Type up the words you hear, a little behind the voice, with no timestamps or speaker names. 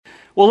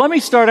Well, let me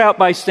start out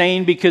by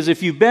saying, because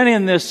if you've been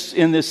in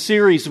this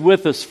series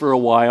with us for a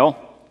while,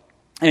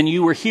 and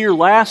you were here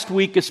last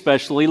week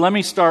especially, let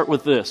me start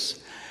with this.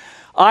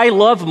 I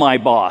love my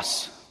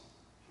boss.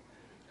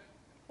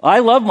 I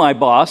love my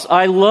boss.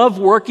 I love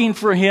working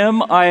for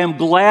him. I am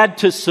glad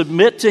to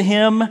submit to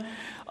him.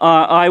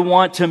 I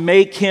want to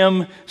make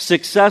him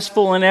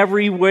successful in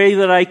every way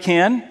that I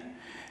can.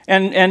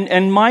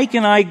 And Mike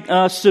and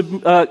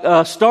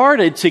I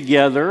started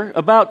together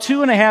about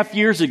 2.5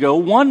 years ago,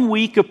 1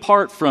 week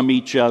apart from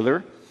each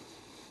other,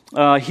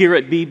 here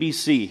at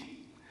BBC.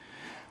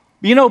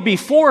 You know,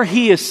 before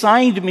he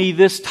assigned me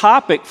this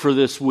topic for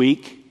this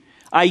week,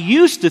 I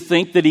used to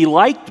think that he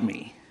liked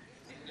me.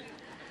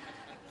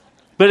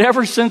 But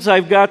ever since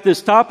I've got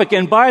this topic,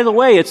 and by the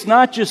way, it's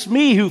not just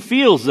me who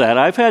feels that.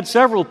 I've had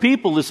several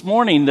people this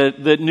morning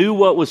that knew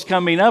what was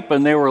coming up,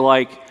 and they were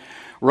like,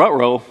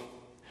 "Ruh-roh,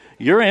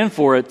 you're in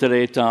for it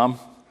today, Tom."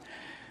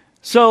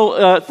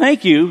 So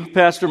thank you,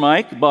 Pastor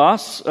Mike,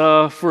 boss,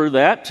 for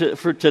that,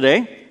 for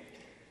today.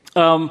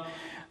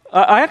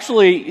 I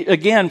actually,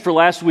 again, for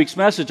last week's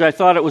message, I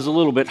thought it was a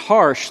little bit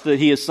harsh that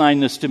he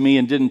assigned this to me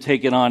and didn't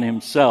take it on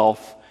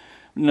himself.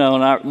 No,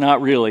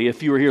 not really.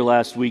 If you were here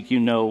last week, you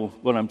know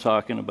what I'm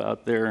talking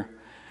about there.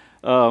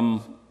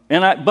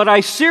 But I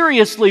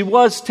seriously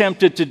was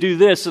tempted to do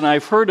this, and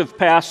I've heard of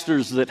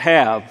pastors that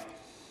have.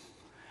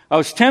 I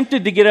was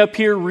tempted to get up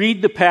here,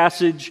 read the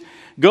passage,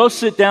 go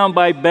sit down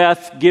by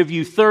Beth, give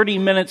you 30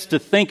 minutes to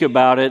think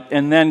about it,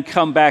 and then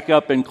come back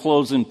up and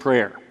close in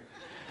prayer.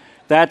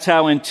 That's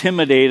how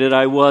intimidated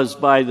I was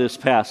by this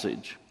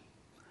passage.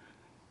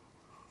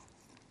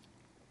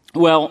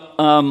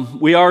 Well,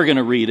 we are going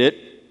to read it.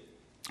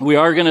 We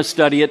are going to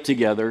study it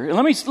together. And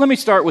let me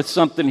start with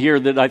something here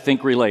that I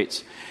think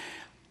relates.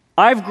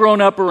 I've grown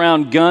up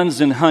around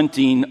guns and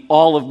hunting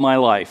all of my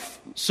life.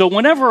 So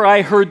whenever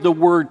I heard the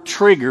word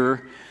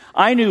trigger,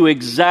 I knew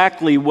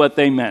exactly what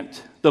they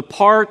meant. The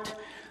part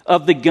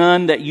of the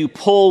gun that you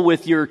pull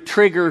with your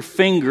trigger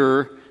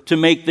finger to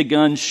make the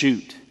gun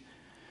shoot.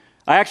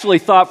 I actually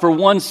thought for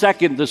 1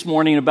 second this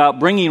morning about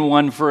bringing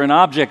one for an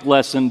object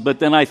lesson, but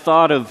then I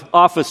thought of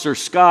Officer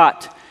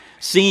Scott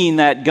seeing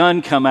that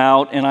gun come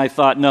out, and I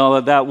thought, no,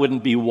 that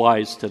wouldn't be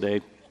wise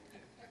today.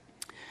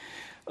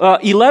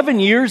 11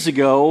 years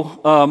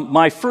ago,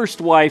 my first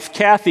wife,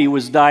 Kathy,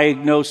 was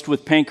diagnosed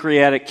with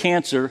pancreatic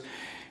cancer,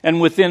 and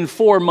within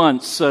 4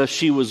 months,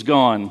 she was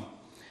gone.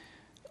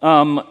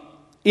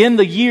 In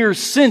the years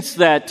since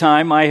that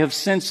time, I have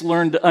since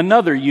learned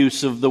another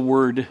use of the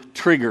word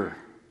trigger.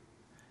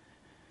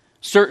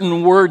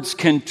 Certain words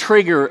can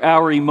trigger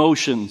our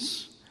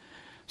emotions.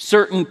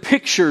 Certain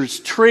pictures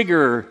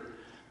trigger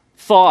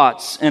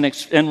thoughts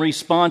and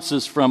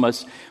responses from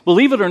us.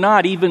 Believe it or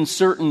not, even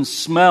certain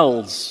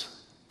smells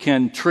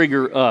can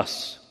trigger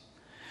us.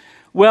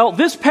 Well,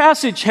 this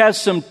passage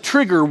has some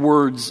trigger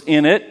words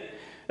in it,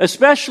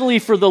 especially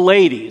for the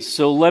ladies.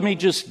 So let me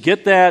just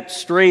get that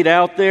straight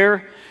out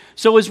there.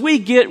 So as we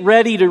get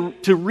ready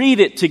to read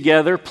it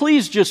together,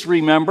 please just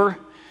remember,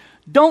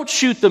 don't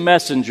shoot the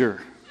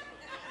messenger.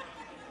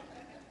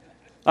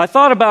 I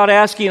thought about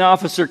asking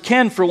Officer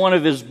Ken for one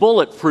of his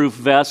bulletproof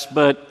vests,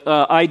 but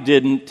I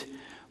didn't.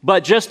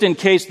 But just in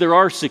case there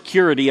are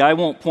security, I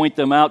won't point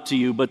them out to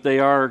you, but they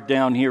are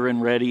down here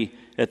and ready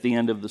at the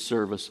end of the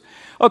service.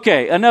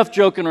 Okay, enough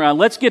joking around.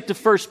 Let's get to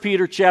 1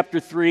 Peter chapter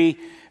 3,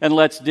 and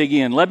let's dig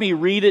in. Let me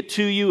read it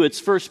to you.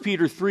 It's 1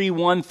 Peter 3,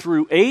 1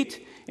 through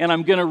 8, and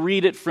I'm going to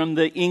read it from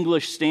the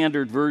English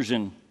Standard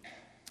Version.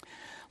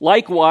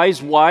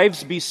 Likewise,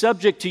 wives, be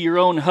subject to your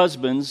own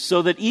husbands,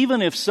 so that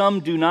even if some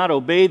do not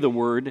obey the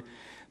word,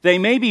 they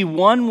may be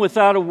won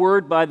without a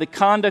word by the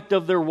conduct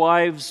of their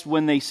wives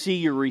when they see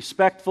your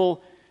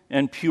respectful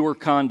and pure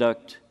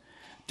conduct.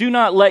 Do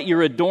not let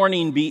your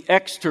adorning be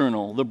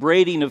external, the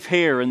braiding of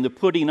hair and the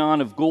putting on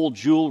of gold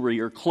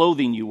jewelry or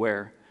clothing you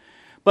wear.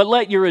 But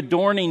let your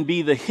adorning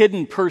be the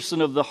hidden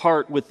person of the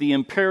heart with the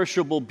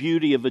imperishable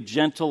beauty of a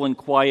gentle and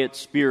quiet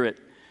spirit,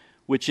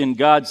 which in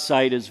God's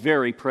sight is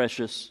very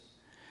precious.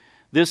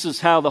 This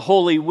is how the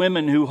holy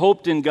women who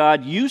hoped in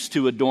God used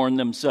to adorn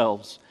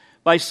themselves,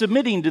 by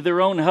submitting to their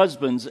own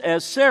husbands,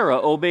 as Sarah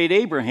obeyed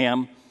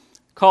Abraham,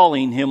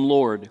 calling him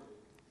Lord.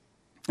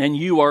 And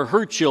you are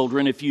her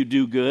children if you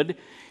do good,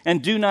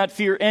 and do not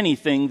fear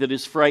anything that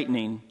is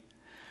frightening.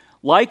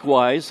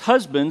 Likewise,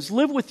 husbands,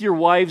 live with your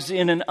wives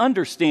in an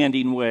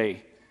understanding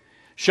way,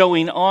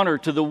 showing honor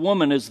to the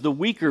woman as the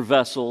weaker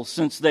vessel,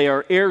 since they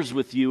are heirs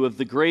with you of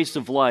the grace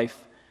of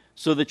life,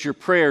 so that your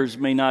prayers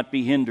may not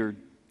be hindered.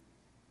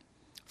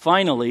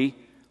 Finally,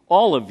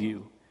 all of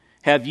you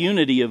have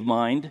unity of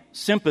mind,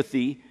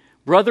 sympathy,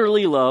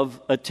 brotherly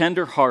love, a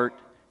tender heart,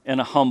 and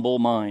a humble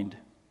mind.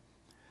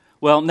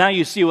 Well, now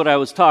you see what I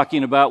was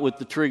talking about with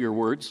the trigger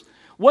words.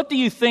 What do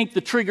you think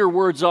the trigger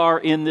words are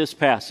in this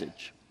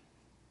passage?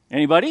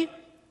 Anybody?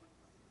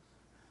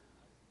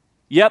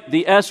 Yep,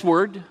 the S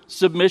word,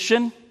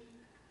 submission,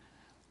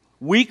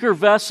 weaker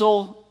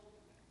vessel,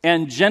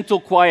 and gentle,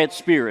 quiet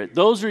spirit.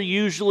 Those are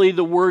usually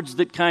the words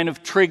that kind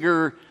of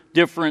trigger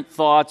different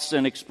thoughts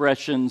and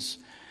expressions.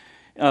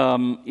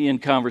 in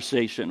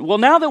conversation. Well,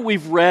 now that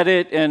we've read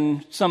it,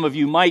 and some of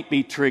you might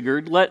be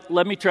triggered,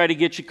 let me try to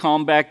get you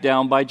calmed back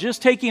down by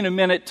just taking a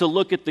minute to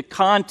look at the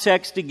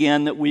context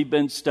again that we've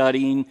been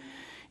studying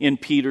in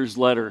Peter's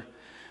letter.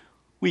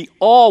 We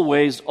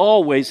always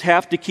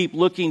have to keep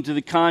looking to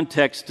the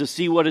context to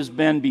see what has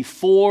been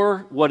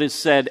before, what is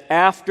said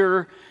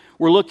after.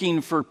 We're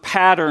looking for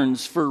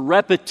patterns, for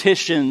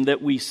repetition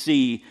that we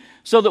see,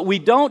 so that we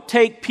don't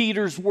take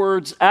Peter's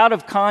words out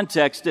of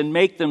context and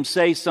make them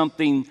say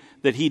something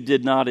that he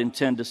did not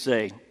intend to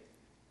say.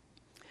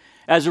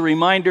 As a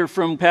reminder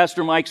from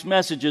Pastor Mike's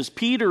messages,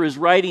 Peter is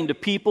writing to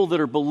people that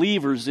are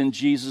believers in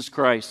Jesus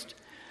Christ.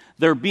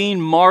 They're being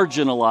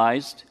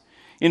marginalized.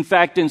 In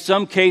fact, in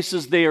some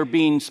cases, they are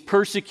being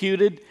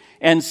persecuted,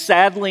 and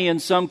sadly, in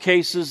some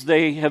cases,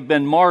 they have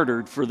been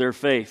martyred for their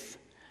faith.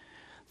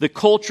 The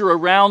culture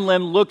around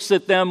them looks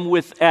at them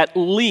with at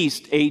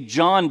least a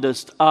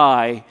jaundiced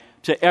eye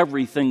to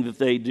everything that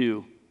they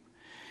do.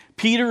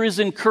 Peter is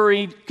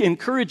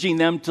encouraging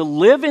them to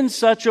live in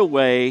such a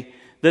way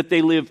that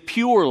they live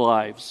pure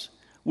lives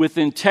with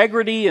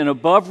integrity and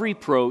above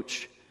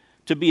reproach,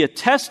 to be a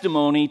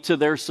testimony to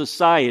their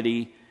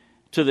society,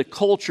 to the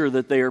culture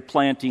that they are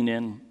planting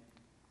in.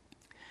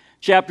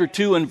 Chapter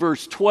 2 and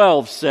verse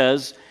 12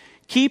 says,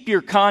 "Keep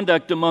your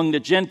conduct among the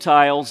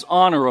Gentiles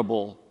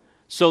honorable,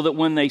 so that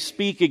when they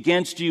speak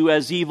against you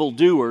as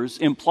evildoers,"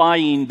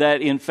 implying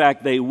that in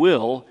fact they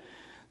will,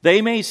 "they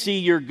may see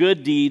your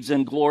good deeds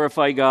and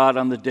glorify God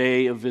on the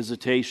day of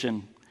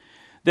visitation."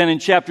 Then in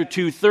chapter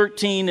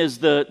 2:13 is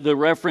the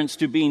reference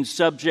to being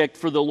subject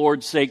for the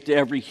Lord's sake to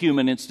every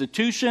human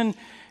institution.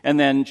 And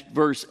then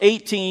verse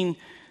 18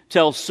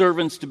 tells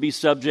servants to be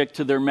subject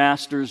to their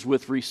masters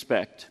with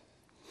respect.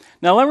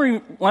 Now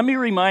let me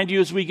remind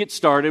you as we get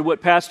started what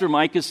Pastor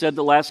Mike has said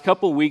the last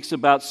couple of weeks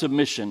about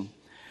submission.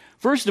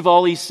 First of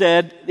all, he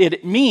said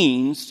it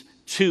means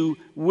to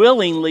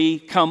willingly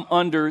come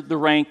under the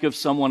rank of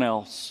someone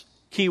else.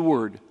 Key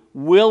word,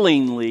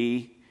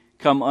 willingly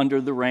come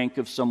under the rank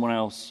of someone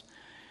else.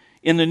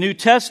 In the New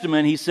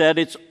Testament, he said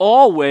it's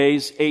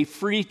always a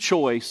free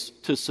choice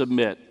to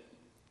submit.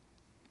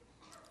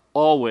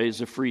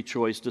 Always a free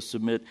choice to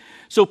submit.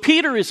 So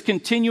Peter is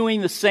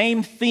continuing the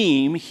same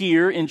theme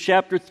here in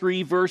chapter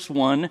 3, verse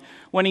 1,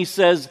 when he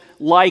says,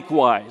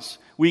 likewise.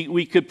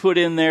 We could put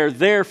in there,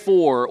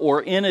 therefore,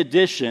 or in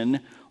addition,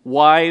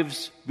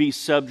 wives, be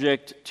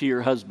subject to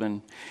your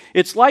husband.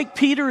 It's like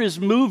Peter is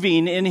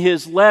moving in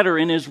his letter,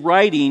 in his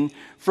writing,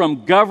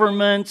 from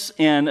governments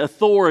and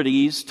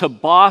authorities to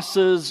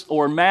bosses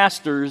or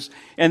masters,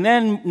 and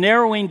then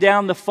narrowing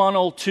down the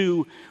funnel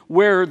to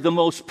where the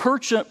most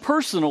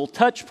personal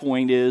touch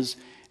point is,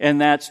 and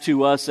that's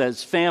to us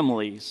as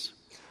families.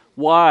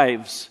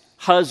 Wives,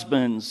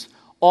 husbands,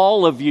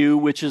 all of you,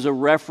 which is a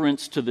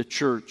reference to the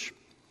church.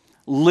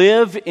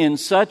 Live in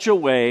such a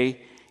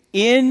way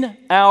in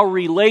our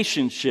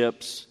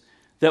relationships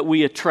that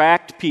we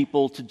attract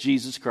people to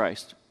Jesus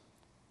Christ.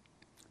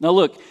 Now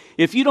look,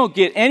 if you don't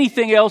get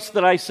anything else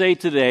that I say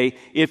today,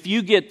 if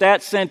you get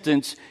that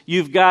sentence,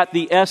 you've got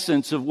the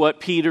essence of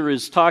what Peter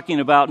is talking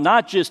about,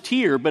 not just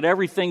here, but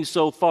everything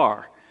so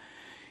far.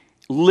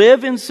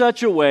 Live in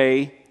such a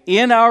way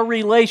in our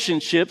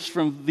relationships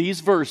from these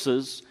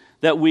verses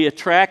that we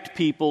attract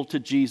people to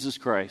Jesus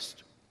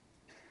Christ.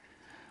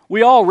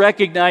 We all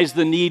recognize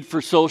the need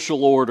for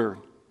social order.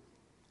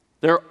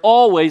 There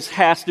always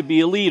has to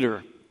be a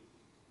leader.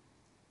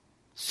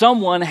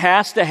 Someone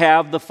has to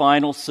have the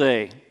final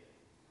say.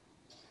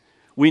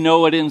 We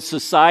know it in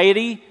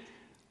society,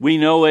 we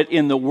know it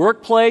in the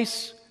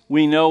workplace,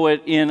 we know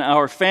it in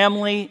our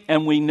family,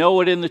 and we know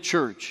it in the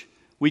church.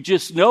 We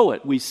just know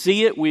it. We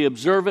see it, we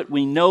observe it,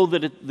 we know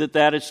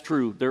that is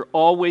true. There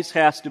always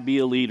has to be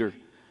a leader.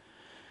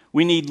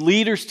 We need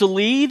leaders to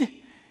lead,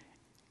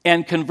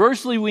 and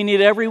conversely, we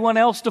need everyone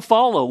else to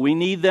follow. We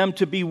need them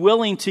to be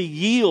willing to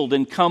yield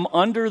and come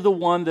under the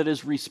one that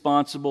is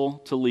responsible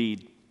to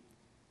lead.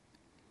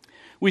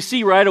 We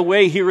see right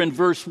away here in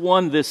verse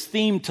 1 this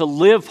theme to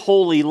live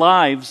holy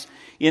lives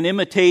in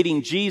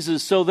imitating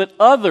Jesus so that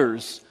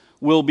others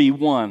will be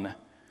won.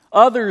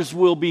 Others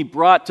will be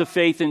brought to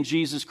faith in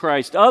Jesus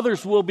Christ.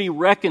 Others will be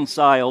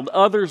reconciled.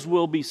 Others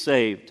will be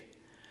saved.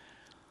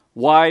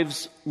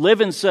 Wives,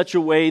 live in such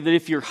a way that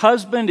if your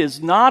husband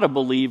is not a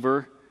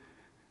believer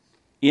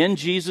in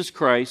Jesus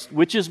Christ,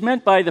 which is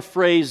meant by the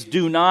phrase,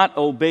 do not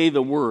obey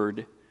the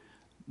word,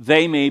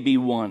 they may be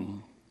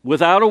won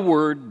without a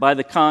word by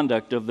the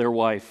conduct of their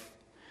wife,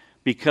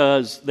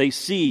 because they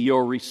see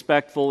your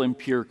respectful and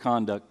pure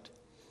conduct.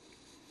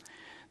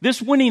 This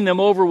winning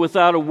them over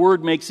without a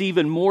word makes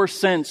even more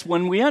sense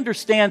when we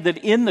understand that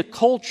in the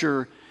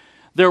culture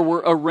there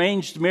were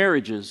arranged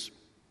marriages.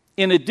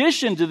 In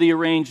addition to the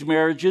arranged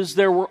marriages,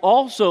 there were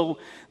also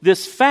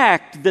this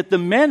fact that the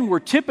men were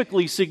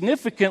typically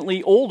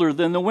significantly older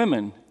than the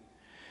women.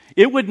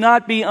 It would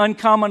not be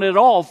uncommon at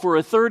all for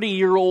a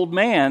 30-year-old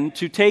man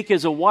to take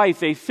as a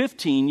wife a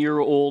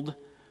 15-year-old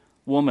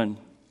woman.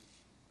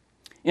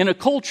 In a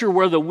culture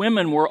where the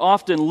women were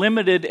often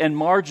limited and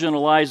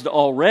marginalized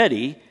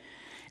already,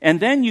 and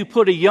then you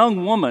put a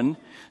young woman,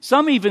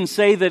 Some even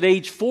say that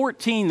age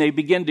 14 they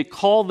begin to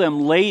call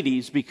them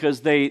ladies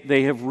because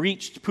they have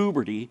reached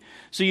puberty.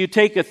 So you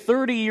take a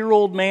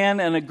 30-year-old man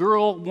and a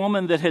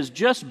woman that has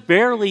just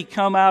barely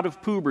come out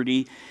of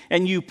puberty,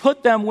 and you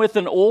put them with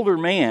an older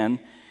man,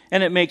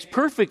 and it makes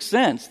perfect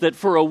sense that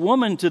for a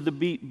woman to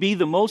be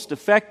the most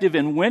effective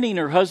in winning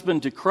her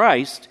husband to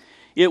Christ,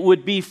 it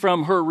would be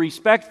from her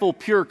respectful,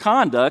 pure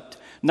conduct,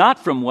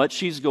 not from what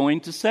she's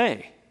going to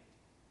say.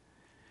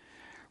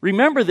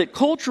 Remember that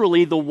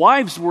culturally, the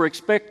wives were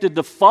expected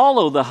to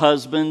follow the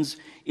husbands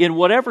in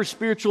whatever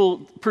spiritual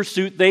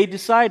pursuit they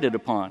decided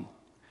upon.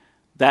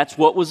 That's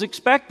what was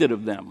expected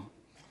of them.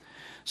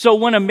 So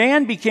when a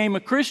man became a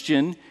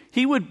Christian,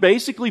 he would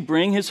basically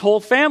bring his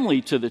whole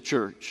family to the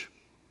church.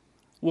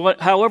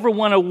 However,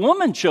 when a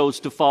woman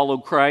chose to follow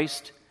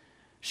Christ,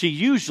 she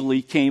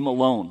usually came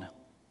alone.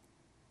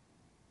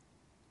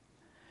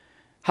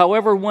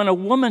 However, when a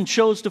woman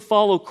chose to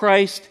follow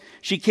Christ,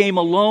 she came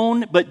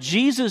alone, but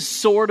Jesus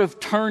sort of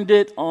turned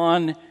it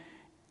on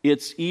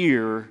its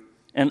ear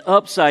and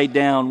upside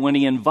down when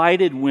he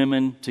invited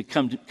women to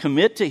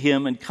commit to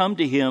him and come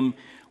to him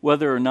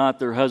whether or not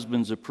their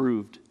husbands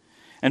approved.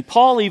 And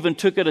Paul even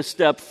took it a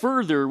step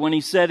further when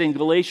he said in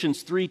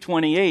Galatians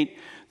 3:28,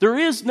 there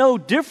is no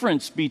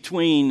difference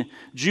between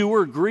Jew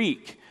or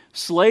Greek,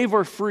 slave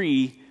or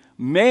free,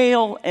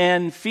 male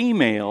and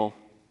female,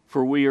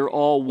 for we are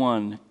all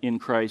one in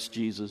Christ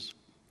Jesus.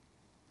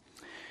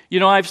 You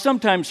know, I've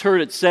sometimes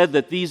heard it said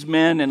that these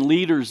men and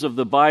leaders of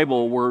the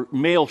Bible were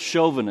male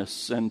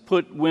chauvinists and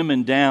put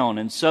women down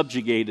and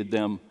subjugated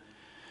them.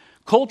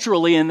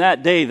 Culturally, in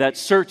that day, that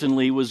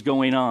certainly was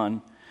going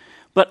on.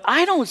 But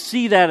I don't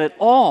see that at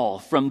all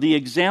from the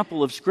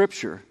example of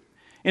Scripture.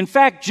 In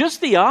fact,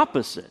 just the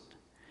opposite.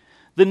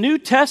 The New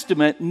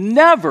Testament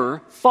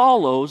never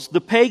follows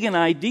the pagan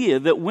idea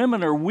that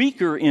women are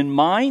weaker in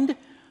mind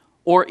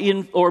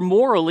or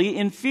morally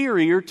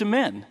inferior to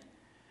men.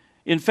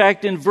 In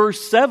fact, in verse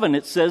 7,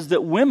 it says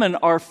that women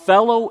are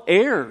fellow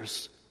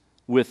heirs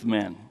with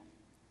men.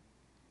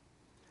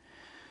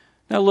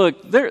 Now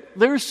look,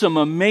 there's some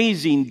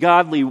amazing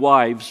godly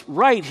wives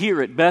right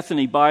here at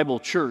Bethany Bible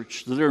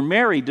Church that are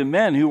married to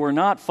men who are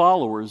not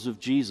followers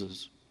of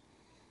Jesus.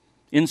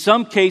 In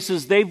some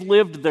cases, they've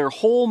lived their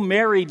whole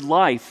married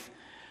life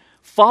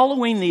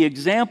following the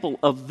example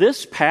of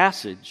this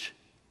passage,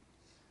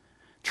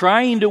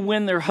 trying to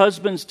win their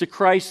husbands to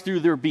Christ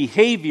through their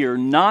behavior,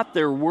 not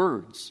their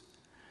words.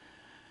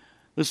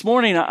 This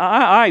morning,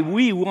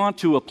 we want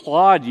to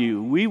applaud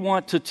you. We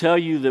want to tell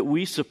you that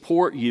we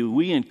support you.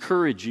 We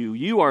encourage you.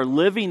 You are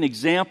living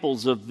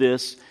examples of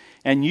this,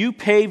 and you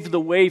pave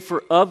the way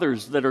for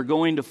others that are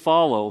going to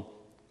follow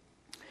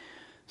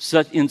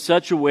in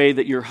such a way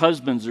that your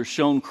husbands are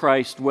shown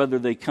Christ whether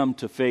they come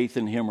to faith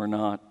in Him or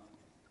not.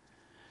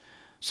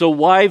 So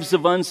wives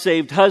of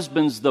unsaved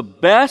husbands, the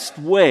best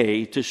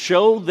way to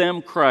show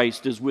them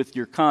Christ is with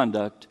your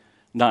conduct,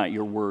 not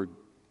your word.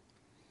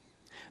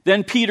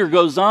 Then Peter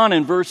goes on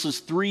in verses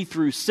 3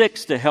 through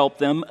 6 to help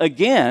them,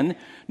 again,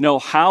 know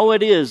how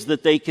it is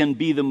that they can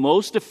be the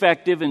most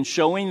effective in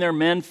showing their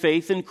men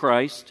faith in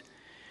Christ.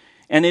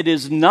 And it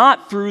is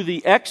not through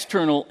the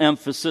external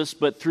emphasis,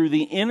 but through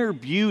the inner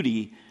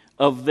beauty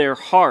of their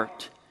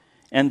heart.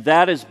 And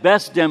that is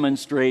best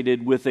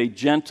demonstrated with a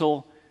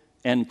gentle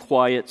and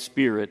quiet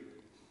spirit,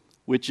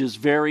 which is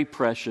very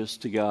precious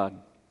to God.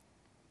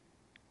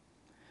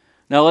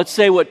 Now let's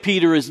say what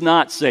Peter is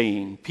not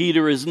saying.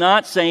 Peter is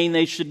not saying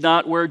they should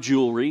not wear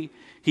jewelry.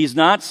 He's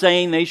not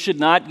saying they should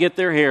not get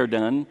their hair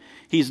done.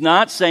 He's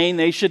not saying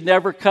they should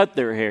never cut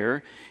their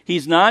hair.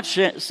 He's not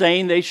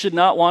saying they should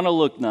not want to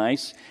look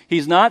nice.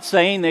 He's not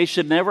saying they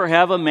should never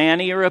have a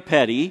mani or a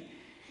pedi.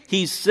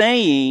 He's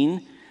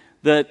saying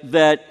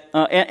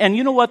and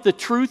you know what the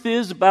truth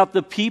is about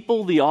the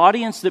people, the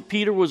audience that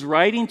Peter was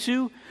writing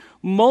to?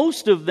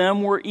 Most of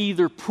them were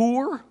either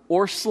poor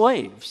or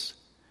slaves.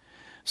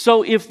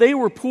 So if they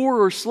were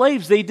poor or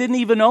slaves, they didn't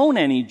even own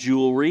any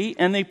jewelry,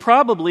 and they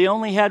probably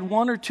only had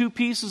 1 or 2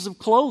 pieces of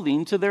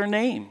clothing to their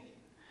name.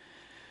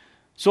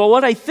 So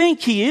what I think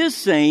he is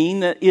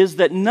saying is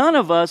that none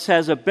of us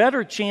has a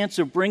better chance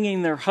of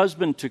bringing their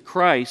husband to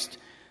Christ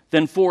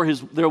than for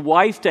their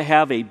wife to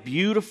have a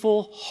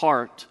beautiful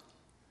heart,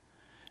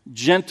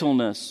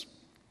 gentleness,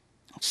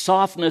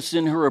 softness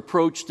in her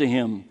approach to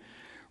him,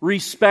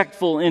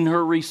 respectful in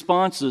her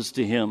responses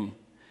to him,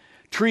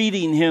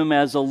 treating him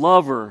as a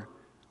lover,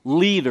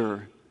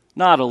 leader,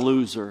 not a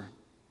loser.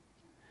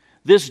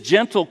 This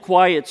gentle,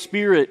 quiet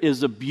spirit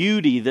is a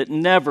beauty that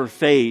never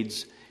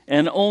fades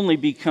and only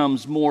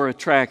becomes more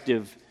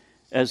attractive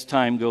as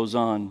time goes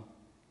on.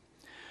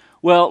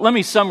 Well, let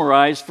me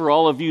summarize for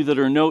all of you that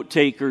are note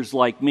takers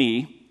like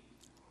me.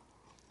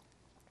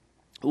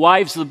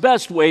 Wives, the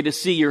best way to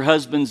see your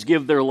husbands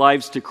give their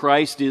lives to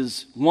Christ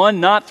is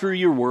 1, not through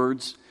your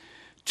words.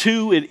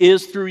 2, it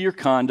is through your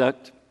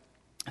conduct.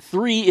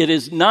 3, it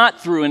is not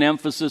through an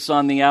emphasis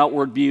on the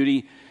outward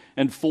beauty.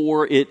 And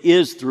 4, it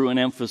is through an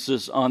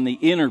emphasis on the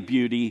inner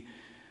beauty,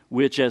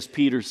 which, as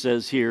Peter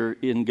says here,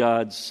 in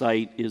God's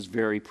sight is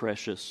very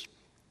precious.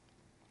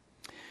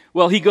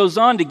 Well, he goes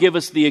on to give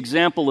us the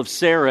example of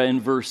Sarah in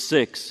verse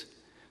 6.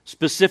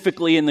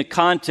 Specifically in the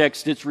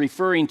context, it's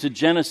referring to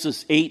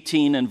Genesis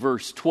 18 and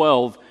verse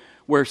 12,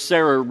 where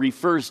Sarah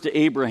refers to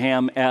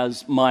Abraham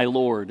as my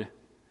Lord.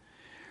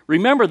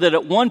 Remember that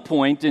at one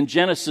point in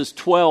Genesis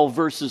 12,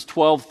 verses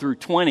 12 through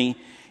 20,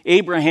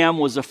 Abraham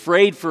was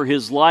afraid for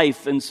his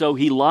life, and so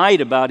he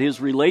lied about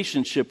his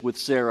relationship with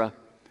Sarah.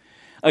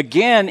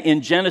 Again,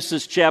 in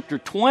Genesis chapter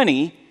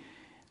 20,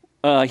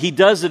 he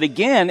does it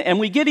again, and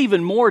we get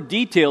even more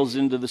details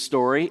into the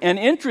story. And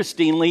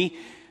interestingly,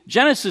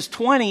 Genesis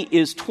 20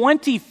 is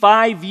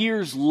 25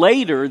 years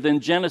later than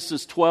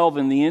Genesis 12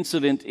 and the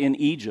incident in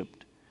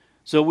Egypt.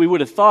 So we would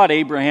have thought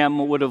Abraham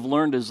would have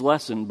learned his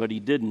lesson, but he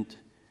didn't.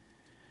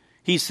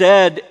 He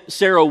said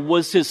Sarah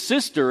was his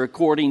sister,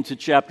 according to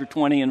chapter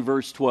 20 and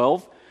verse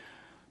 12.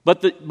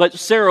 But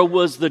Sarah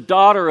was the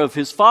daughter of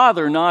his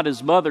father, not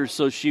his mother,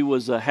 so she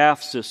was a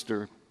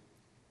half-sister.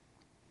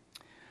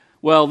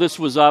 Well, this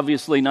was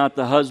obviously not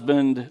the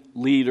husband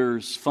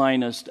leader's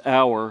finest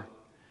hour.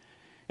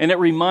 And it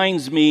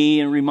reminds me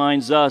and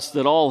reminds us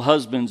that all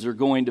husbands are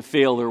going to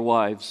fail their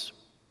wives.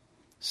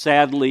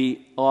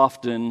 Sadly,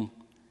 often,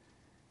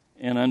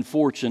 and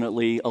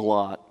unfortunately, a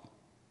lot.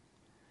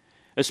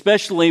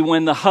 Especially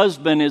when the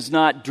husband is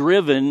not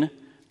driven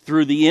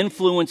through the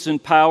influence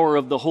and power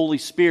of the Holy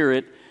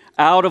Spirit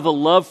out of a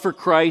love for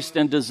Christ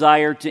and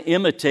desire to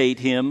imitate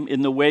Him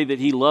in the way that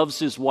he loves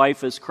his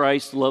wife as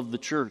Christ loved the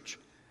church.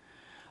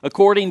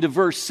 According to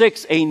verse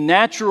 6, a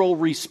natural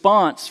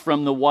response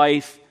from the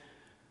wife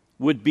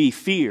would be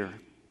fear.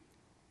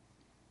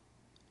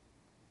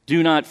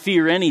 Do not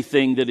fear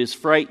anything that is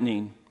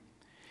frightening.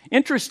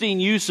 Interesting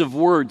use of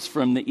words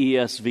from the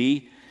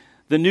ESV.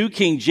 The New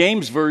King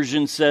James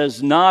Version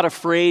says, not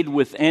afraid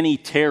with any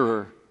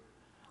terror.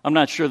 I'm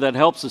not sure that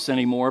helps us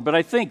anymore, but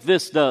I think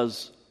this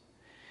does.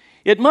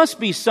 It must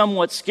be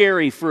somewhat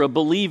scary for a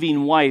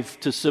believing wife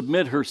to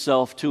submit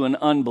herself to an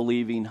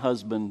unbelieving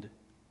husband.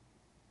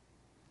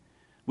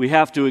 We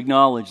have to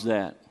acknowledge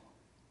that.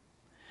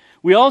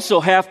 We also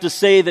have to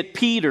say that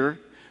Peter,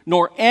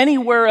 nor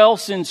anywhere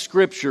else in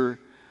Scripture,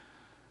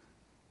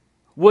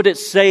 would it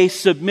say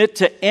submit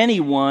to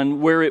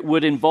anyone where it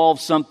would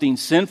involve something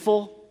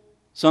sinful,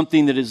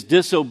 something that is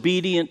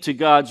disobedient to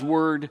God's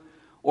word,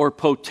 or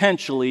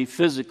potentially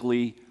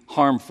physically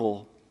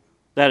harmful.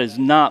 That is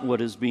not what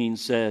is being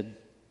said.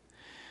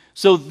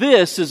 So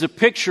this is a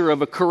picture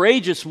of a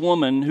courageous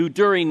woman who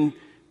during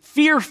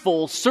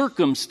fearful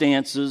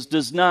circumstances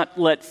does not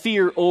let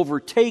fear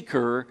overtake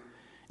her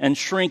and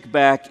shrink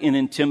back in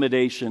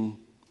intimidation.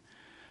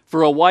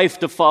 For a wife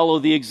to follow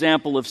the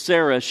example of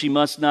Sarah, she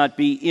must not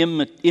be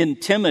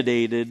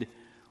intimidated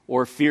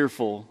or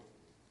fearful.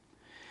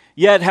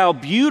 Yet how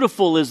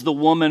beautiful is the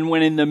woman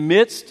when in the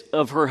midst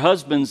of her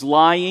husband's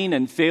lying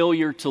and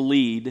failure to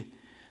lead,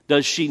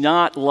 does she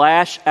not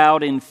lash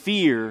out in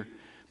fear,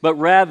 but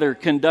rather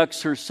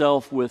conducts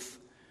herself with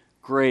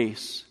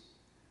grace,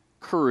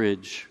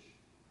 courage,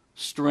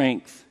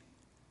 strength,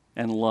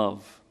 and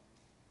love.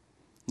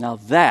 Now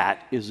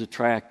that is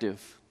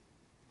attractive.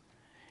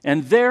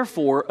 And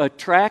therefore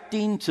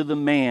attracting to the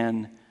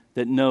man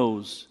that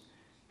knows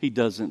he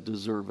doesn't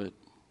deserve it.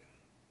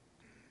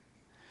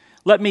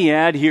 Let me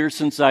add here,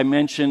 since I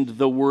mentioned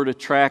the word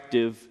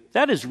attractive,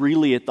 that is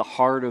really at the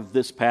heart of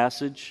this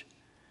passage.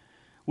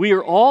 We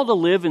are all to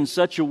live in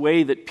such a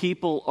way that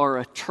people are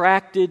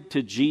attracted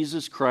to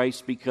Jesus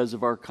Christ because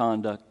of our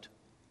conduct.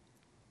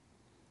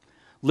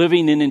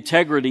 Living in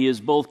integrity is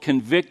both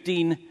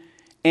convicting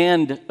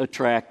and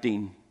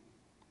attracting.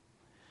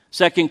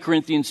 2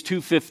 Corinthians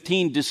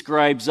 2:15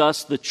 describes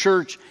us, the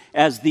church,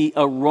 as the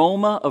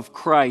aroma of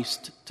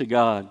Christ to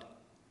God.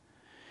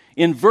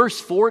 In verse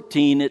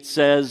 14 it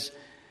says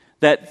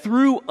that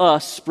through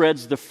us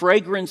spreads the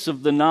fragrance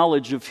of the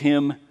knowledge of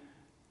Him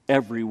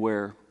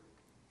everywhere.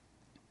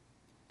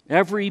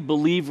 Every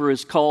believer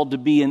is called to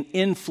be an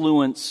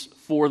influence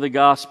for the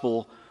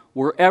gospel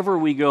wherever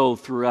we go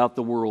throughout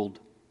the world.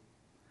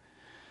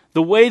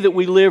 The way that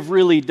we live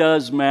really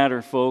does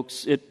matter,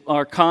 folks.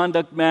 Our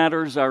conduct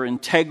matters, our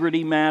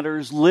integrity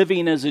matters,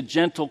 living as a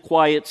gentle,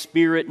 quiet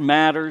spirit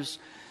matters,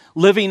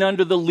 living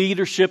under the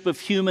leadership of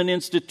human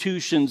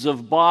institutions,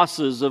 of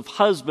bosses, of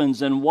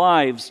husbands and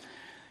wives,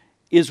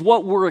 is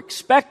what we're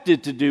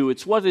expected to do.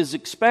 It's what is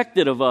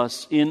expected of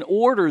us in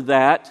order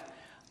that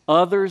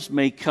others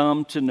may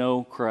come to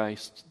know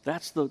Christ.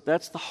 That's the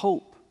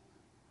hope.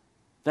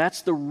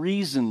 That's the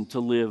reason to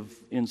live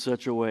in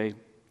such a way.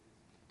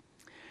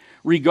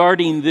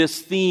 Regarding this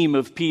theme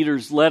of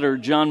Peter's letter,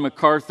 John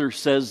MacArthur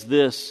says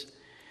this.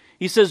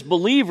 He says,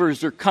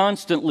 believers are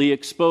constantly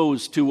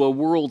exposed to a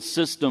world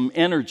system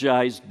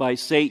energized by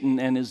Satan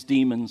and his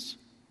demons.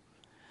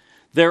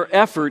 Their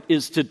effort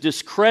is to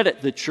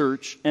discredit the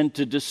church and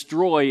to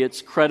destroy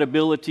its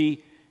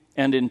credibility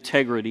and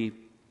integrity.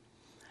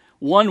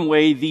 One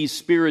way these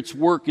spirits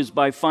work is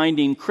by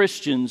finding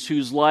Christians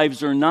whose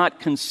lives are not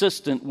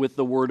consistent with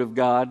the Word of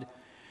God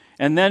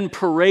and then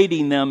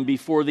parading them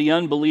before the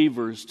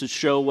unbelievers to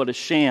show what a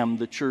sham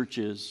the church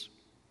is.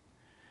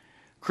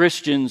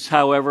 Christians,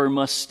 however,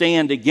 must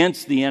stand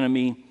against the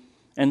enemy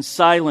and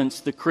silence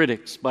the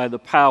critics by the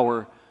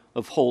power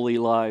of holy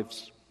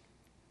lives.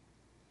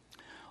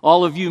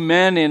 All of you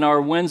men in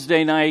our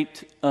Wednesday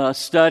night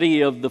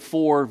study of the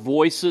Four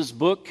Voices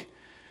book,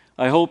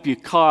 I hope you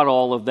caught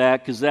all of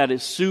that, because that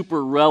is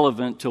super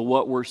relevant to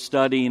what we're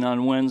studying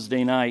on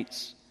Wednesday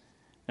nights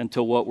and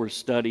to what we're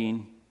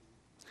studying.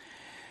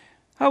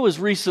 I was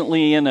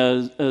recently in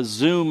a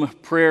Zoom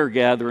prayer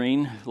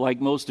gathering. Like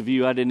most of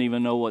you, I didn't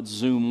even know what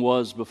Zoom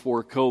was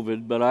before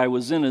COVID, but I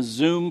was in a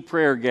Zoom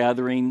prayer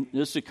gathering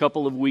just a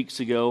couple of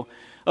weeks ago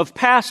of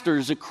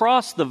pastors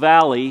across the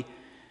valley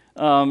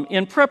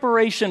in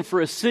preparation for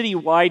a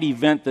citywide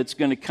event that's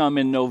going to come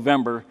in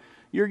November.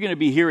 You're going to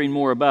be hearing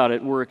more about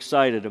it. We're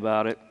excited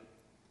about it.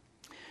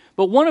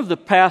 But one of the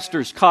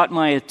pastors caught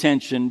my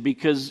attention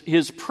because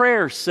his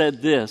prayer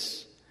said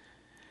this: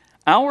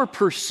 "Our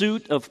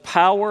pursuit of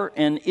power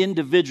and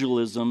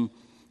individualism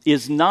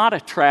is not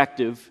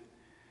attractive,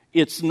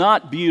 it's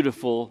not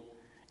beautiful,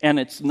 and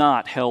it's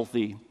not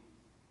healthy."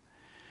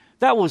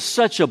 That was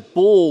such a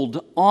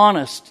bold,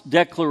 honest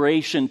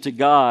declaration to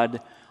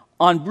God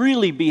on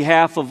really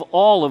behalf of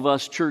all of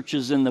us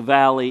churches in the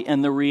valley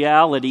and the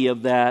reality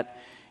of that.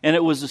 And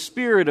it was a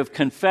spirit of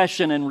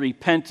confession and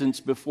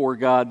repentance before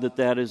God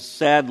that is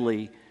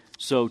sadly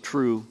so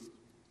true.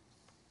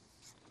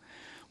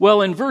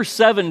 Well, in verse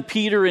 7,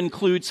 Peter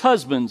includes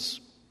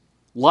husbands.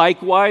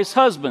 Likewise,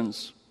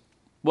 husbands.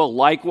 Well,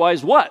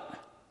 likewise what?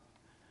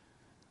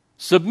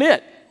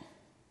 Submit.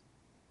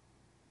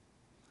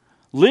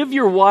 Live with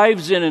your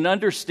wives in an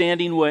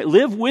understanding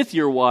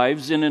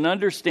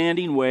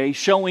way,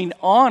 showing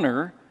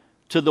honor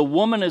to the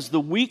woman as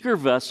the weaker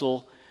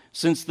vessel,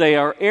 since they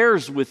are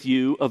heirs with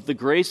you of the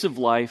grace of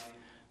life,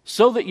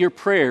 so that your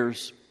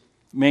prayers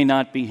may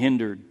not be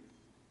hindered.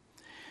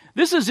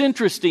 This is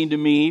interesting to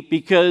me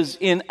because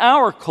in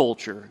our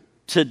culture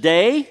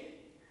today,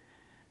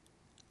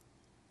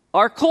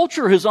 our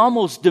culture has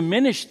almost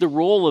diminished the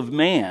role of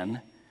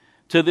man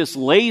to this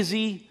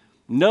lazy,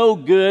 no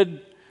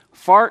good,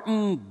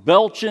 farting,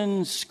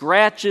 belching,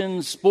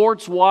 scratching,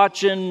 sports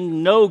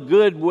watching, no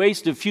good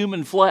waste of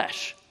human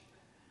flesh.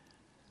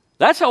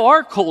 That's how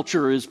our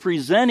culture is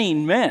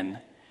presenting men.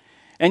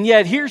 And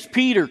yet here's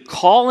Peter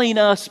calling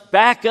us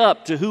back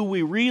up to who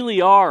we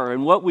really are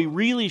and what we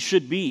really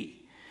should be.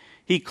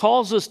 He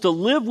calls us to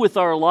live with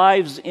our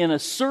lives in a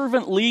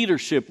servant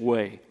leadership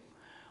way,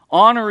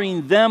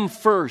 honoring them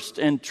first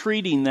and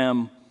treating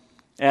them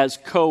as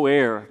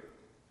co-heir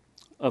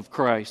of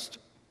Christ.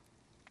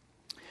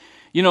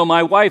 You know,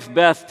 my wife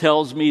Beth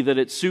tells me that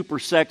it's super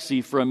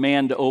sexy for a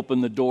man to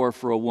open the door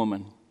for a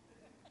woman.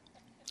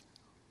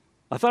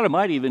 I thought I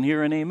might even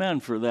hear an amen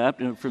for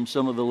that from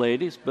some of the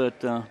ladies,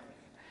 but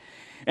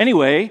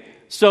anyway,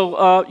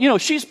 so,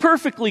 she's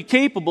perfectly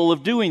capable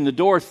of doing the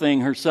door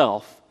thing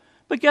herself.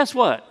 But guess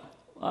what?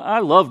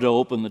 I love to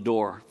open the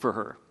door for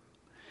her.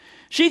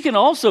 She can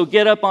also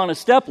get up on a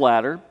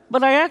stepladder,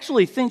 but I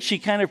actually think she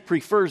kind of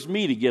prefers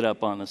me to get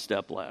up on the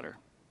stepladder.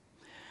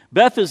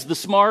 Beth is the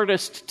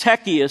smartest,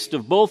 techiest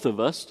of both of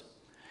us,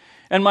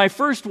 and my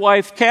first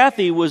wife,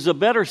 Kathy, was a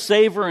better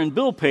saver and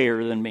bill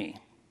payer than me.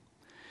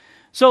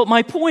 So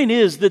my point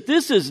is that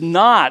this is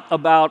not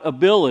about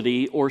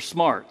ability or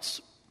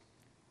smarts.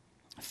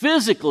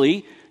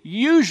 Physically,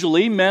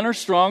 usually men are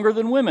stronger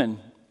than women.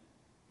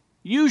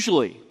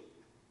 Usually.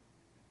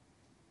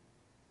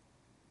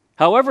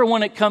 However,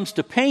 when it comes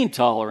to pain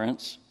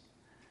tolerance,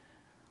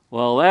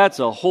 well, that's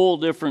a whole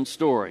different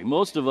story.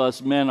 Most of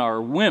us men are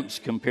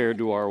wimps compared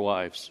to our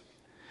wives.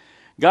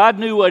 God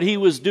knew what He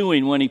was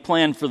doing when He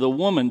planned for the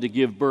woman to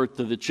give birth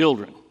to the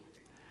children.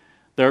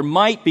 There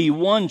might be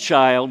one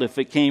child if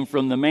it came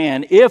from the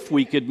man, if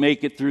we could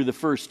make it through the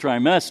first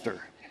trimester.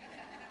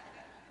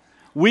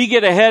 We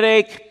get a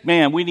headache,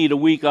 man, we need a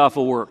week off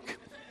of work.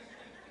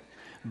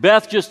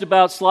 Beth just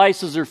about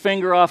slices her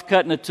finger off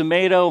cutting a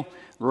tomato,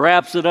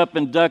 wraps it up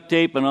in duct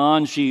tape, and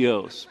on she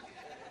goes.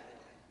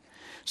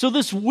 So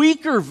this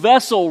weaker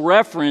vessel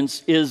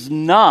reference is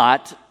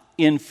not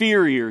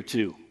inferior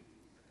to.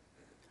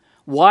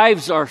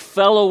 Wives are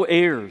fellow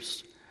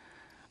heirs.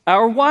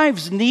 Our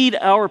wives need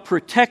our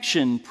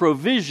protection,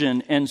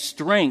 provision, and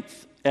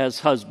strength as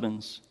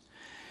husbands.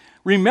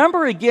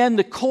 Remember again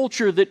the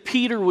culture that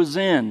Peter was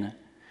in.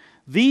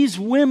 These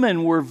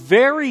women were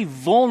very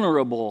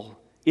vulnerable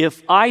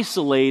if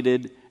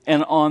isolated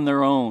and on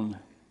their own.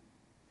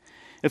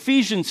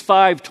 Ephesians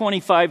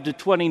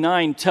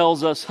 5:25-29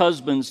 tells us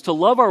husbands to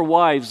love our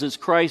wives as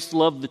Christ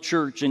loved the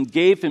church and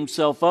gave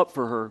Himself up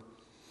for her.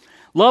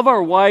 Love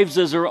our wives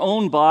as our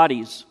own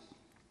bodies.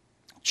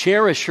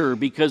 Cherish her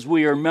because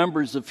we are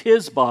members of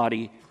His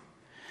body.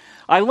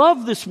 I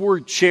love this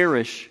word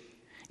cherish.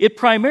 It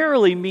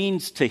primarily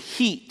means to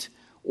heat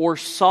or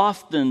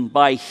soften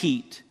by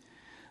heat.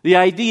 The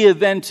idea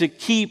then to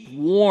keep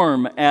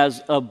warm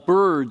as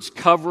birds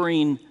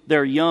covering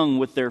their young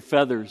with their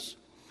feathers.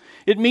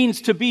 It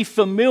means to be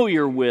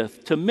familiar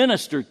with, to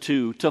minister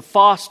to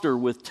foster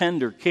with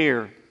tender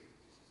care.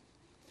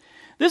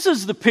 This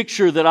is the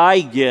picture that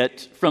I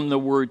get from the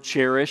word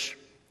cherish.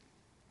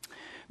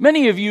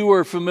 Many of you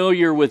are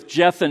familiar with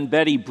Jeff and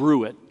Betty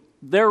Brewitt.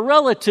 They're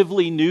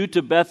relatively new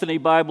to Bethany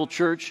Bible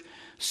Church.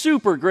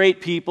 Super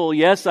great people.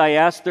 Yes, I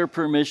asked their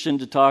permission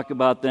to talk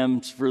about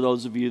them for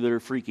those of you that are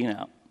freaking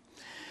out.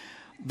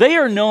 They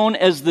are known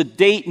as the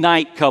date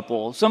night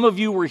couple. Some of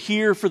you were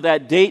here for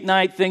that date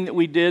night thing that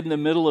we did in the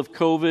middle of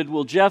COVID.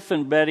 Well, Jeff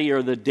and Betty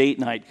are the date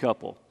night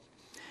couple.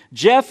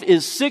 Jeff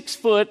is 6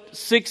 foot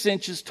 6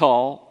 inches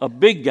tall, a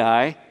big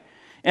guy,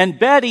 and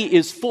Betty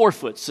is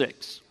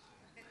 4'6".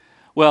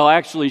 Well,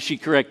 actually, she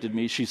corrected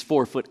me. She's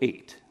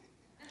 4'8".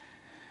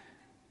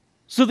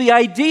 So the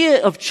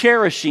idea of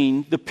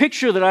cherishing, the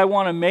picture that I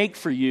want to make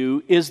for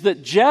you, is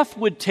that Jeff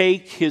would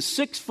take his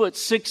 6 foot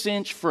 6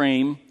 inch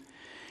frame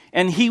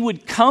and he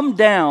would come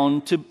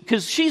down to,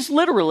 because she's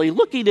literally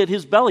looking at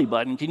his belly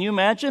button. Can you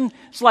imagine?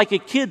 It's like a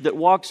kid that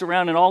walks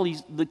around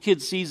and the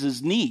kid sees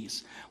his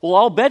knees. Well,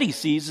 all Betty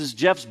sees is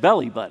Jeff's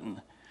belly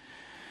button.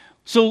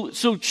 So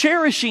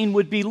cherishing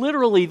would be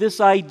literally this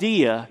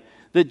idea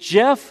that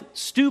Jeff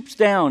stoops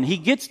down. He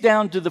gets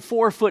down to the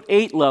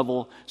 4'8"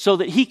 level so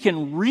that he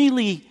can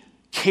really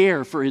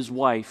care for his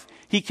wife.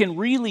 He can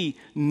really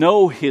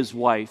know his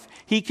wife.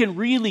 He can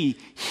really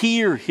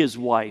hear his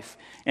wife.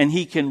 And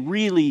he can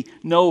really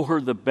know her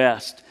the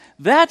best.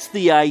 That's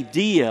the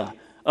idea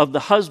of the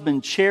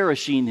husband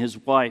cherishing his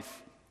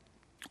wife,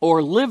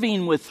 or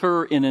living with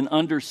her in an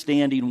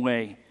understanding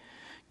way,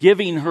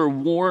 giving her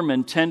warm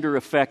and tender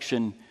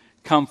affection,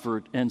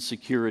 comfort, and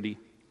security.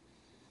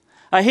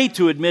 I hate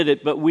to admit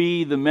it, but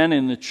we, the men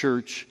in the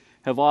church,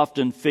 have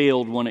often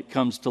failed when it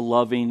comes to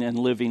loving and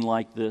living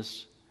like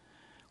this.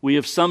 We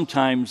have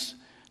sometimes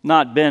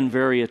not been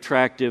very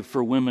attractive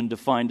for women to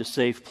find a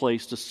safe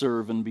place to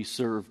serve and be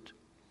served.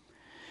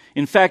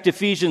 In fact,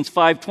 Ephesians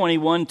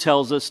 5:21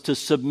 tells us to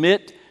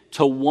submit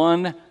to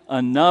one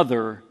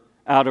another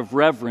out of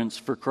reverence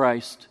for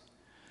Christ.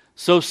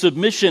 So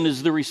submission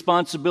is the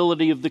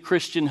responsibility of the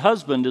Christian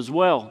husband as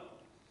well.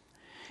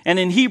 And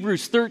in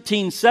Hebrews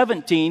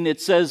 13:17,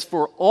 it says,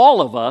 for all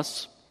of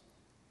us,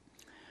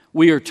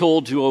 we are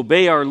told to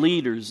obey our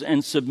leaders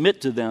and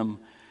submit to them,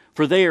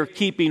 for they are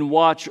keeping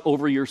watch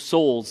over your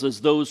souls as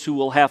those who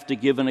will have to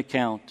give an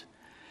account.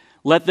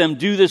 Let them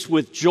do this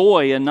with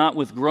joy and not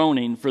with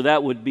groaning, for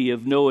that would be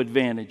of no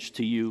advantage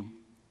to you.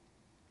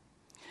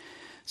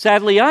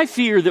 Sadly, I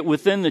fear that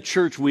within the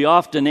church we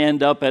often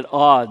end up at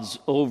odds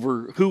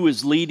over who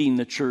is leading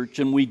the church,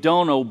 and we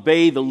don't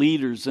obey the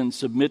leaders and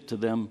submit to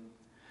them.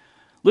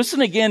 Listen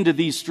again to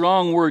these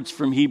strong words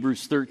from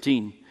Hebrews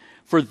 13.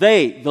 For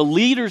they, the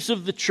leaders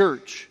of the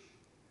church,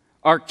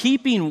 are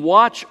keeping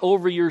watch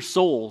over your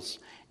souls,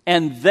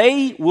 and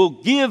they will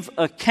give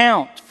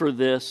account for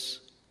this.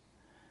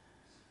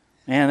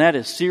 Man, that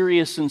is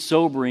serious and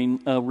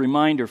sobering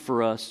reminder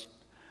for us.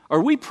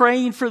 Are we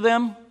praying for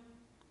them?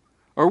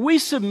 Are we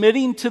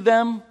submitting to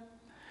them?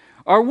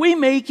 Are we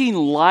making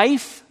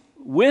life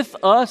with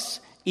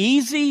us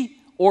easy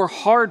or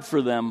hard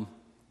for them?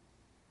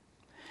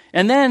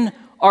 And then,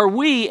 are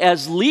we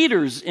as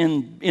leaders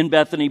in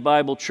Bethany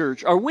Bible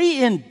Church, are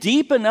we in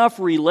deep enough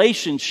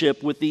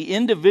relationship with the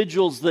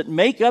individuals that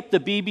make up the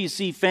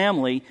BBC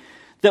family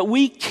that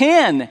we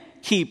can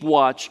keep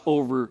watch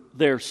over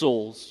their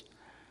souls?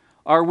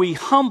 Are we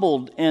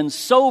humbled and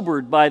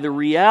sobered by the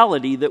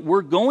reality that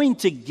we're going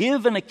to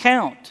give an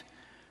account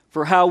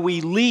for how we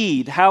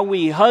lead, how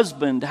we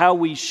husband, how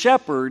we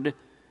shepherd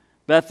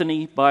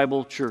Bethany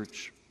Bible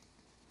Church?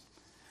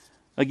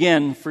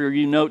 Again, for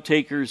you note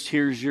takers,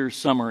 here's your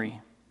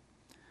summary.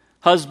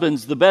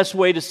 Husbands, the best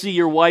way to see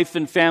your wife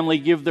and family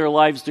give their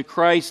lives to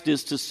Christ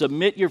is to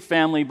submit your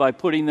family by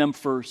putting them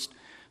first.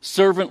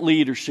 Servant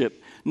leadership.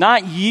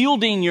 Not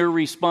yielding your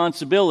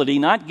responsibility,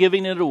 not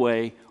giving it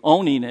away,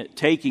 owning it,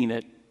 taking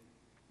it.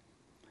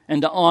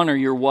 And to honor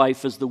your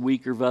wife as the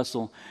weaker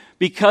vessel.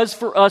 Because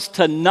for us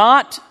to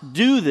not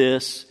do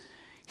this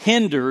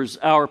hinders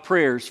our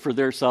prayers for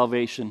their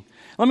salvation.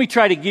 Let me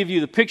try to give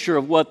you the picture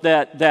of what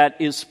that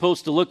is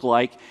supposed to look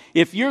like.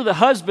 If you're the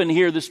husband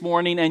here this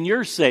morning and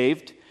you're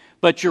saved,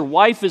 but your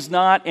wife is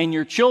not and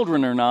your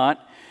children are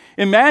not,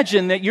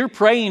 imagine that you're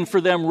praying for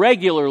them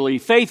regularly,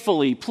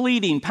 faithfully,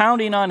 pleading,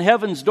 pounding on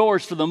heaven's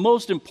doors for the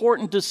most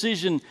important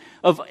decision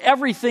of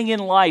everything in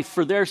life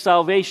for their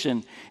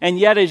salvation. And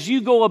yet as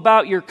you go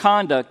about your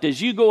conduct, as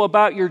you go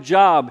about your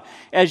job,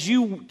 as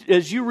you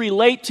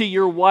relate to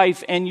your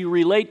wife and you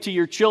relate to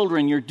your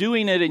children, you're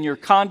doing it and your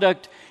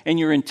conduct and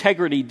your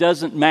integrity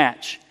doesn't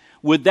match.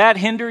 Would that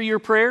hinder your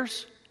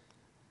prayers?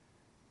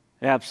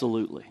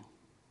 Absolutely.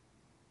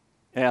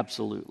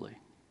 Absolutely.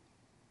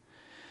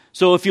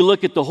 So if you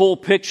look at the whole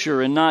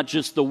picture and not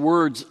just the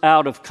words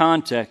out of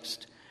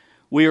context,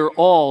 we are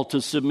all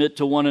to submit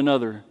to one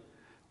another.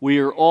 We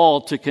are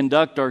all to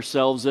conduct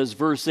ourselves as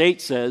verse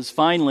 8 says,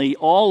 finally,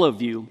 all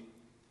of you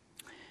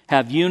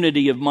have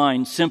unity of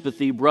mind,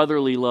 sympathy,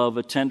 brotherly love,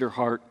 a tender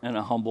heart, and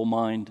a humble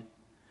mind.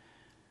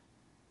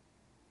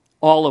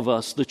 All of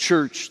us, the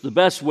church, the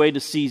best way to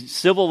see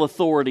civil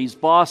authorities,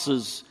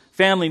 bosses,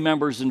 family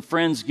members, and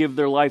friends give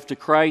their life to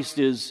Christ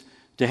is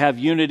to have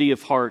unity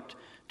of heart,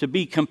 to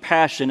be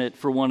compassionate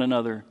for one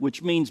another,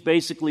 which means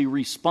basically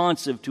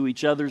responsive to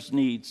each other's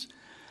needs,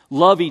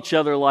 love each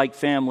other like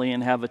family,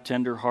 and have a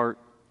tender heart.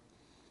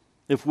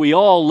 If we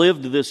all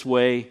lived this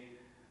way,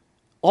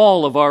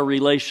 all of our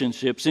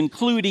relationships,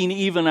 including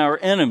even our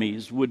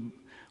enemies,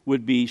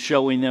 would be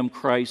showing them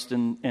Christ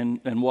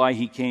and why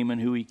He came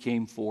and who He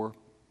came for.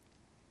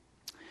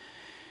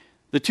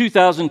 The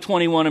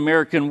 2021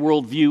 American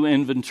Worldview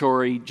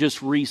Inventory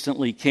just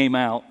recently came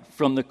out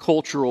from the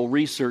Cultural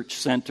Research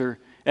Center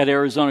at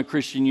Arizona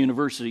Christian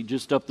University,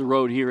 just up the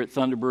road here at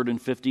Thunderbird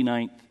and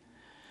 59th.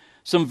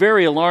 Some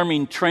very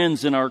alarming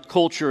trends in our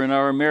culture and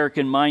our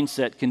American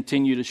mindset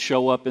continue to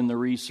show up in the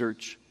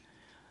research.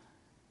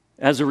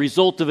 As a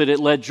result of it, it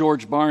led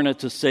George Barna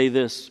to say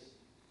this: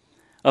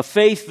 a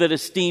faith that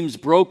esteems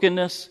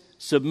brokenness,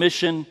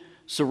 submission,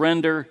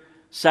 surrender,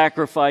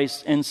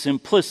 sacrifice, and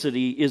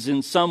simplicity is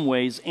in some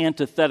ways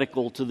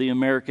antithetical to the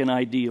American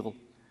ideal.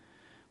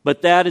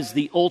 But that is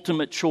the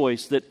ultimate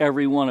choice that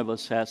every one of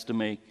us has to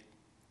make.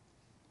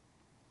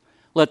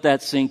 Let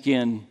that sink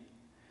in.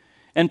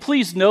 And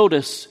please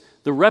notice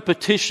the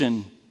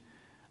repetition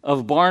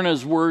of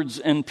Barna's words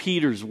and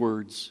Peter's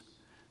words.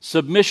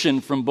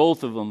 Submission from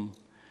both of them.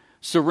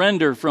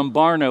 Surrender from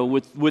Barna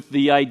with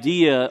the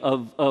idea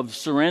of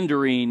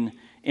surrendering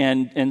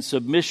and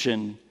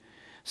submission.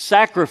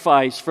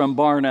 Sacrifice from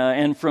Barna,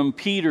 and from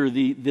Peter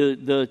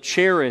the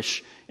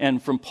cherish,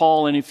 and from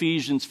Paul in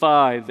Ephesians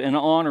 5 and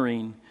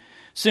honoring.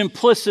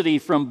 Simplicity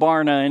from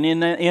Barna, and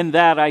in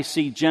that I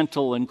see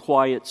gentle and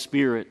quiet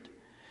spirit.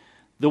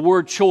 The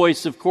word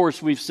choice, of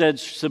course, we've said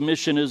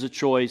submission is a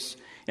choice,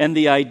 and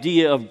the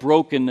idea of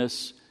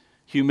brokenness,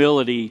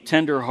 humility,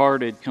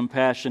 tender-hearted,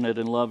 compassionate,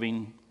 and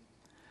loving.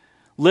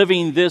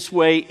 Living this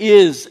way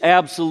is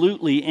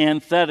absolutely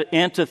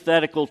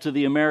antithetical to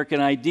the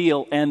American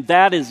ideal, and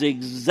that is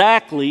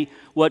exactly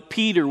what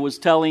Peter was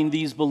telling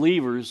these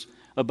believers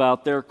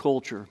about their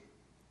culture.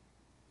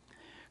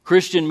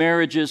 Christian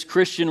marriages,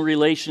 Christian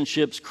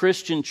relationships,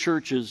 Christian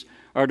churches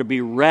are to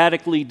be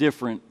radically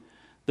different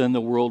than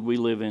the world we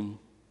live in.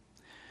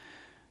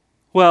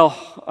 Well,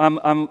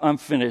 I'm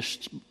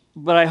finished.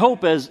 But I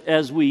hope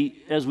as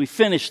we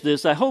finish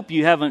this, I hope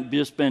you haven't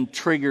just been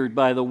triggered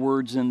by the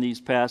words in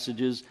these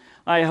passages.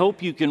 I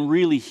hope you can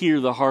really hear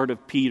the heart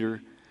of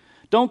Peter.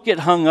 Don't get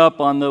hung up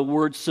on the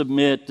word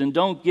submit, and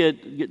don't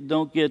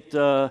get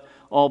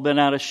all bent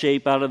out of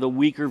shape out of the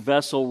weaker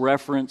vessel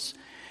reference.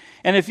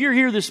 And if you're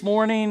here this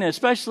morning,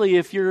 especially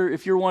if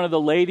you're one of the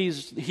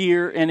ladies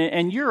here,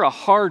 and you're a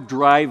hard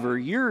driver,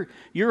 you're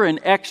an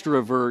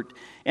extrovert,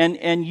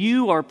 and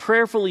you are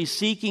prayerfully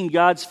seeking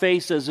God's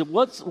face as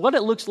what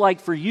it looks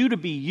like for you to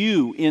be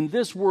you in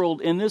this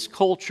world, in this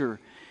culture,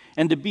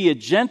 and to be a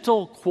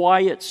gentle,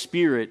 quiet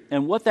spirit,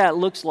 and what that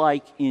looks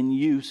like in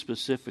you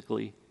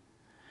specifically.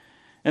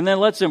 And then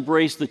let's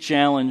embrace the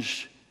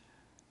challenge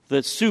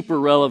that's super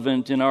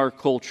relevant in our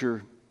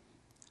culture: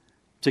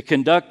 to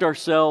conduct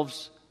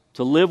ourselves,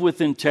 to live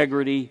with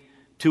integrity,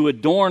 to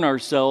adorn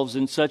ourselves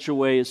in such a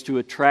way as to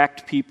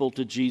attract people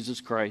to Jesus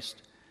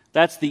Christ.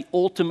 That's the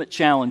ultimate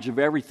challenge of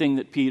everything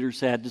that Peter's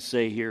had to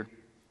say here.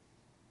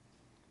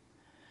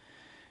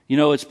 You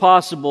know, it's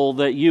possible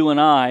that you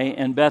and I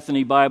and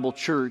Bethany Bible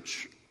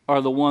Church are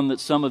the one that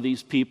some of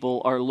these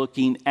people are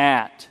looking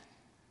at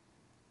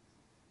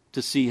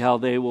to see how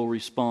they will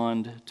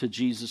respond to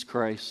Jesus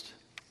Christ.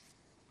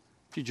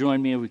 Would you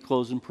join me as we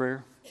close in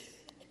prayer?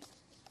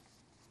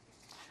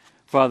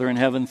 Father in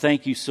heaven,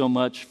 thank you so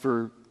much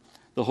for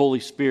the Holy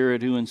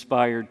Spirit who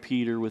inspired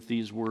Peter with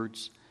these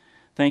words.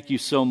 Thank you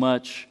so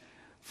much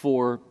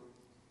for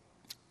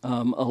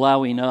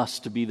allowing us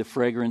to be the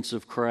fragrance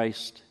of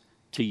Christ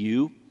to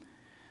you.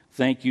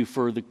 Thank you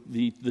for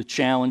the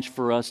challenge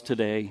for us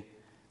today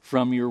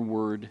from your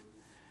word.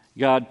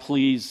 God,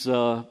 please,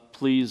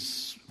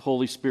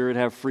 Holy Spirit,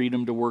 have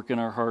freedom to work in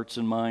our hearts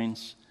and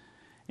minds.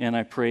 And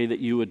I pray that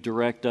you would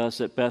direct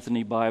us at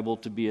Bethany Bible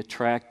to be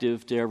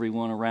attractive to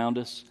everyone around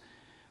us.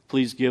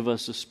 Please give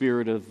us a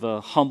spirit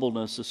of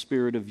humbleness, a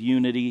spirit of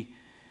unity,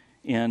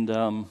 and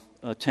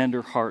a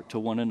tender heart to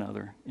one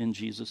another. In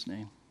Jesus'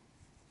 name.